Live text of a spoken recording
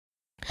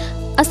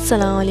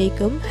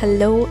Assalamualaikum,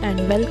 hello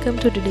and welcome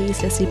to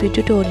today's recipe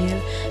tutorial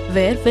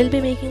where we'll be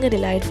making a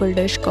delightful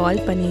dish called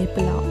Paneer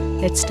Pulav.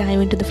 Let's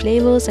dive into the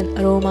flavors and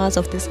aromas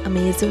of this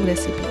amazing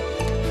recipe.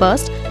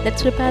 First,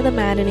 let's prepare the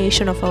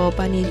marination of our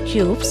paneer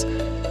cubes.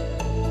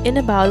 In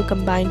a bowl,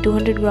 combine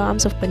 200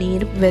 grams of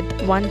paneer with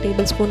 1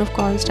 tablespoon of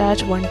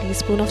cornstarch, 1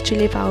 teaspoon of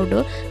chili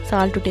powder,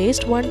 salt to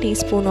taste, 1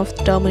 teaspoon of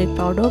turmeric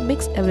powder.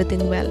 Mix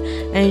everything well,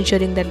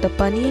 ensuring that the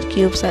paneer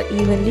cubes are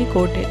evenly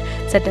coated.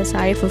 Set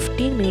aside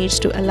 15 minutes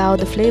to allow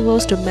the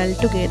flavors to melt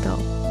together.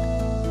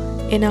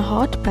 In a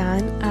hot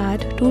pan,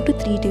 add 2 to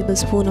 3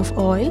 tablespoons of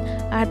oil.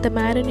 Add the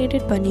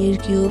marinated paneer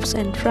cubes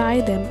and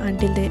fry them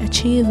until they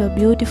achieve a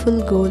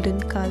beautiful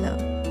golden color.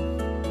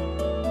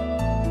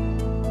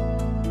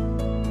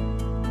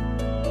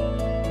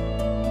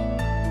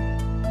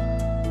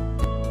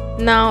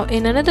 Now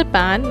in another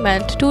pan,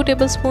 melt 2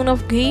 tablespoons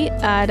of ghee,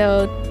 add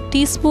a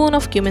teaspoon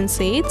of cumin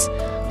seeds,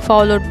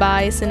 followed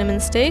by cinnamon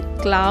stick,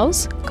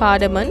 cloves,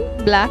 cardamom,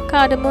 black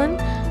cardamom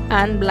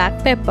and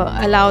black pepper.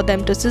 Allow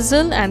them to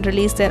sizzle and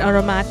release their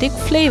aromatic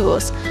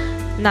flavors.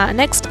 Now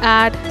next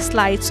add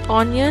sliced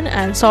onion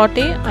and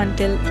saute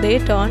until they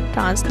turn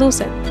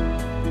translucent.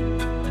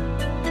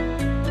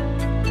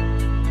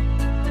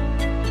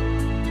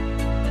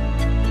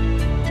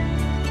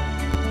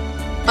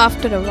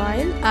 After a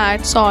while,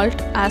 add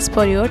salt as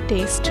per your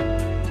taste.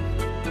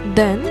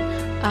 Then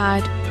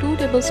add 2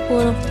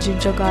 tablespoons of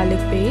ginger garlic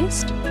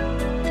paste.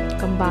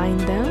 Combine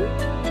them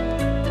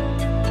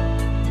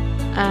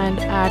and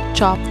add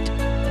chopped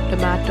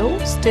tomato.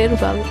 Stir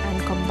well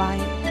and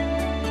combine.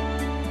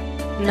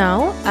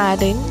 Now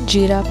add in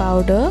jeera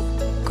powder,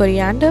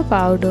 coriander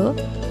powder,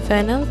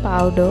 fennel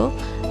powder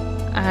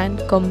and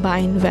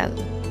combine well.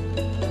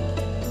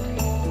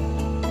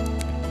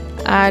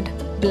 Add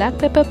black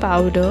pepper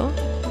powder.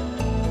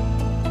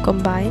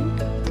 Combine,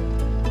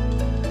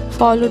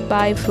 followed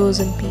by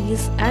frozen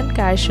peas and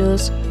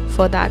cashews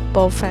for that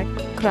perfect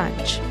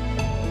crunch.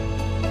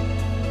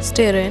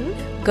 Stir in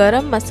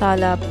garam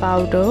masala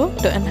powder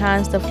to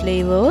enhance the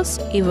flavors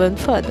even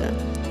further.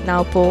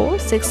 Now pour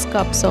 6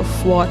 cups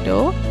of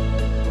water.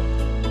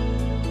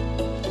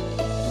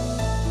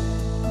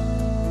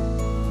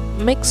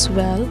 Mix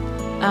well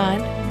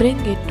and bring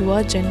it to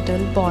a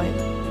gentle boil.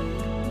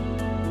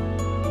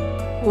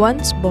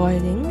 Once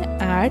boiling,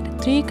 add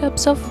 3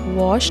 cups of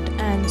washed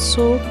and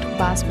soaked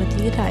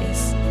basmati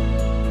rice,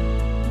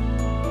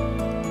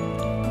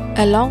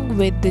 along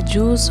with the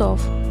juice of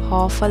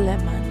half a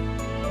lemon.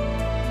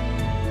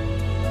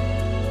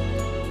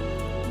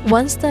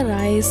 Once the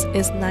rice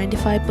is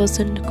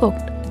 95%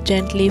 cooked,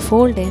 gently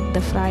fold in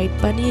the fried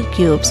paneer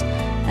cubes.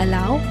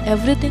 Allow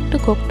everything to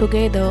cook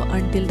together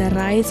until the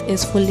rice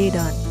is fully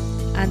done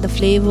and the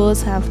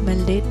flavors have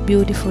melded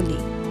beautifully.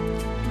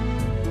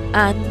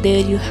 And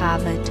there you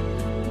have it,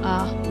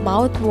 a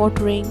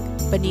mouth-watering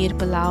paneer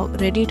pulav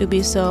ready to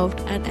be served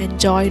and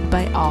enjoyed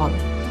by all.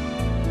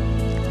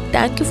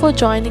 Thank you for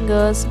joining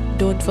us.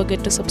 Don't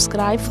forget to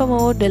subscribe for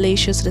more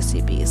delicious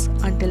recipes.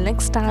 Until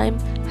next time,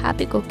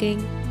 happy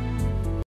cooking.